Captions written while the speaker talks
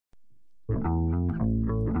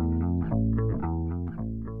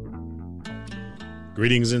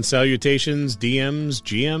Greetings and salutations, DMs,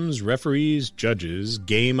 GMs, referees, judges,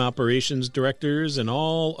 game operations directors, and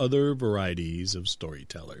all other varieties of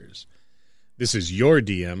storytellers. This is your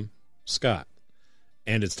DM, Scott,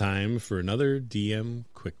 and it's time for another DM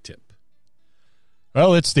Quick Tip.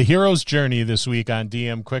 Well, it's the hero's journey this week on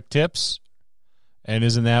DM Quick Tips, and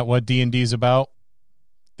isn't that what D&D is about?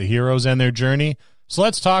 The heroes and their journey. So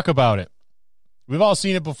let's talk about it. We've all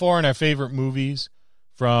seen it before in our favorite movies,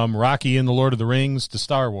 from Rocky and the Lord of the Rings to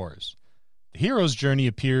Star Wars. The hero's journey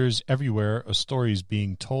appears everywhere a story is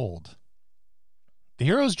being told. The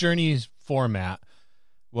hero's journey format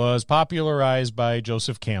was popularized by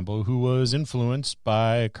Joseph Campbell, who was influenced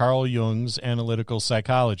by Carl Jung's analytical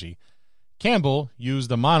psychology. Campbell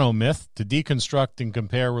used the monomyth to deconstruct and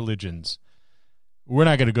compare religions. We're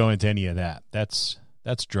not going to go into any of that. That's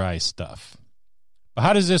dry stuff. But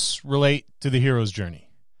how does this relate to the hero's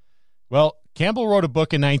journey? Well, Campbell wrote a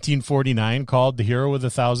book in 1949 called The Hero with a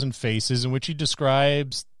Thousand Faces, in which he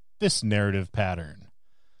describes this narrative pattern.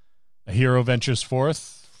 A hero ventures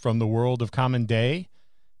forth from the world of common day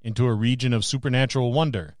into a region of supernatural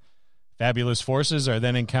wonder. Fabulous forces are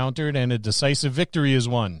then encountered and a decisive victory is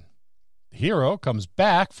won. The hero comes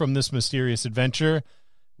back from this mysterious adventure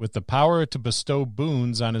with the power to bestow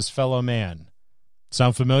boons on his fellow man.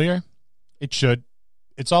 Sound familiar? It should.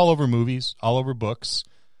 It's all over movies, all over books,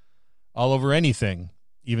 all over anything,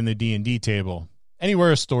 even the D&D table,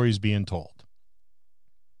 anywhere a story's being told.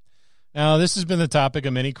 Now, this has been the topic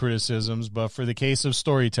of many criticisms, but for the case of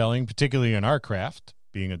storytelling, particularly in our craft,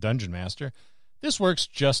 being a dungeon master, this works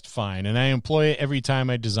just fine, and I employ it every time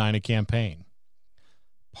I design a campaign.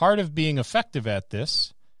 Part of being effective at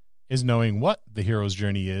this is knowing what the hero's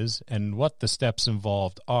journey is and what the steps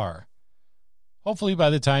involved are. Hopefully, by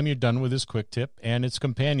the time you're done with this quick tip and its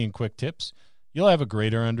companion quick tips, you'll have a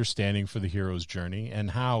greater understanding for the hero's journey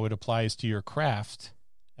and how it applies to your craft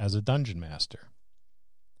as a dungeon master.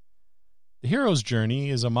 The hero's journey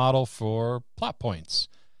is a model for plot points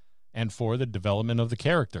and for the development of the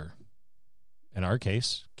character. In our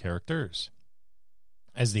case, characters.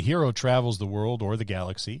 As the hero travels the world or the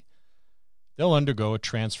galaxy, they'll undergo a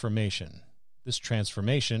transformation. This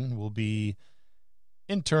transformation will be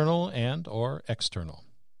internal and or external.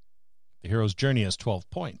 The hero's journey has 12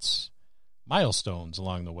 points. Milestones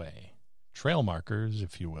along the way, trail markers,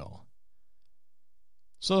 if you will.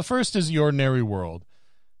 So the first is the ordinary world.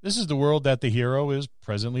 This is the world that the hero is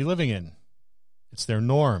presently living in. It's their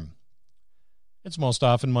norm. It's most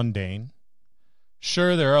often mundane.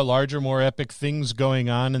 Sure, there are larger, more epic things going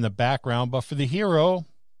on in the background, but for the hero,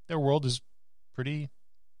 their world is pretty,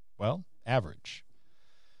 well, average.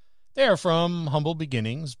 They are from humble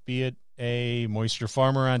beginnings, be it a moisture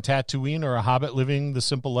farmer on Tatooine or a hobbit living the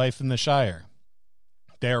simple life in the Shire.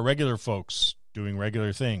 They are regular folks doing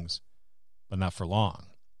regular things, but not for long.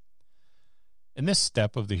 In this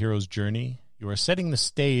step of the hero's journey, you are setting the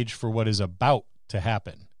stage for what is about to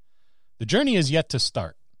happen. The journey is yet to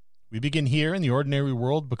start. We begin here in the ordinary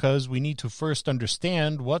world because we need to first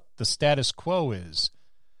understand what the status quo is,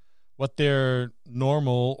 what their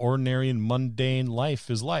normal, ordinary, and mundane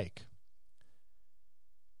life is like.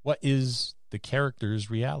 What is the character's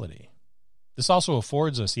reality? This also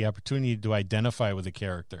affords us the opportunity to identify with a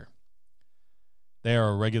character. They are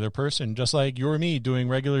a regular person, just like you or me, doing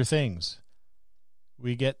regular things.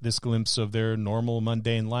 We get this glimpse of their normal,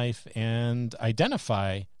 mundane life and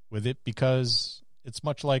identify with it because it's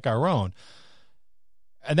much like our own.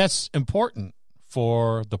 And that's important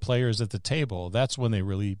for the players at the table. That's when they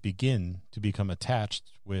really begin to become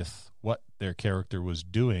attached with what their character was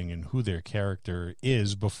doing and who their character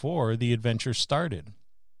is before the adventure started.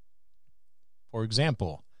 For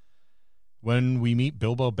example, when we meet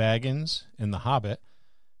Bilbo Baggins in The Hobbit,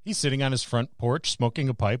 he's sitting on his front porch smoking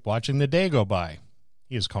a pipe watching the day go by.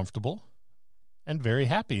 He is comfortable and very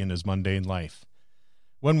happy in his mundane life.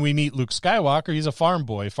 When we meet Luke Skywalker, he's a farm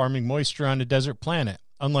boy farming moisture on a desert planet.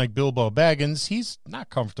 Unlike Bilbo Baggins, he's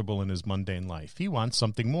not comfortable in his mundane life. He wants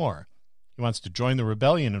something more. He wants to join the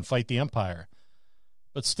rebellion and fight the Empire.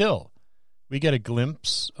 But still, we get a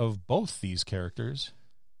glimpse of both these characters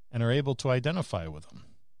and are able to identify with them.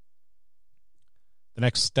 The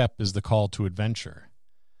next step is the call to adventure.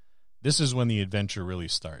 This is when the adventure really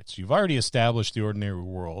starts. You've already established the ordinary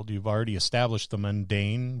world. You've already established the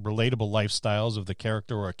mundane, relatable lifestyles of the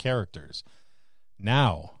character or characters.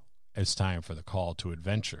 Now it's time for the call to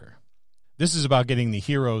adventure. This is about getting the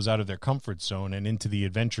heroes out of their comfort zone and into the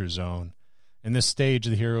adventure zone. In this stage,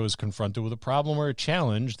 the hero is confronted with a problem or a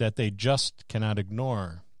challenge that they just cannot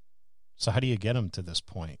ignore. So how do you get them to this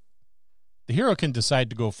point? The hero can decide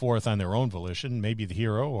to go forth on their own volition. Maybe the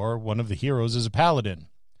hero or one of the heroes is a paladin.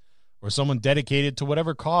 or someone dedicated to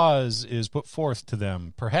whatever cause is put forth to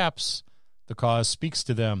them. Perhaps the cause speaks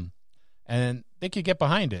to them and they could get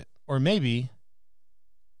behind it. Or maybe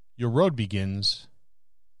your road begins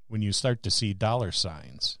when you start to see dollar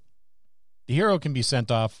signs. The hero can be sent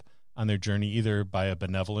off on their journey either by a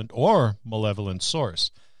benevolent or malevolent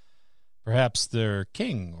source. Perhaps their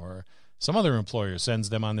king or some other employer sends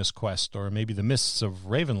them on this quest, or maybe the mists of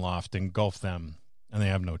Ravenloft engulf them and they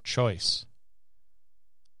have no choice.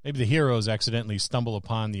 Maybe the heroes accidentally stumble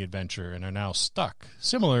upon the adventure and are now stuck,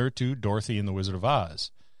 similar to Dorothy and the Wizard of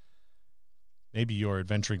Oz. Maybe your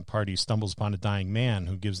adventuring party stumbles upon a dying man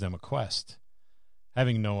who gives them a quest,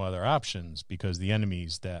 having no other options because the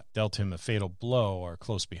enemies that dealt him a fatal blow are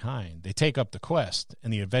close behind. They take up the quest,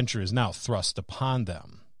 and the adventure is now thrust upon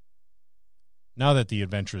them. Now that the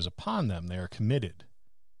adventure is upon them, they are committed.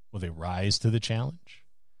 Will they rise to the challenge?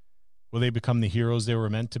 Will they become the heroes they were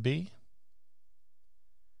meant to be?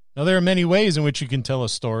 Now, there are many ways in which you can tell a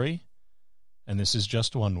story, and this is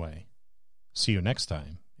just one way. See you next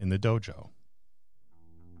time in the dojo.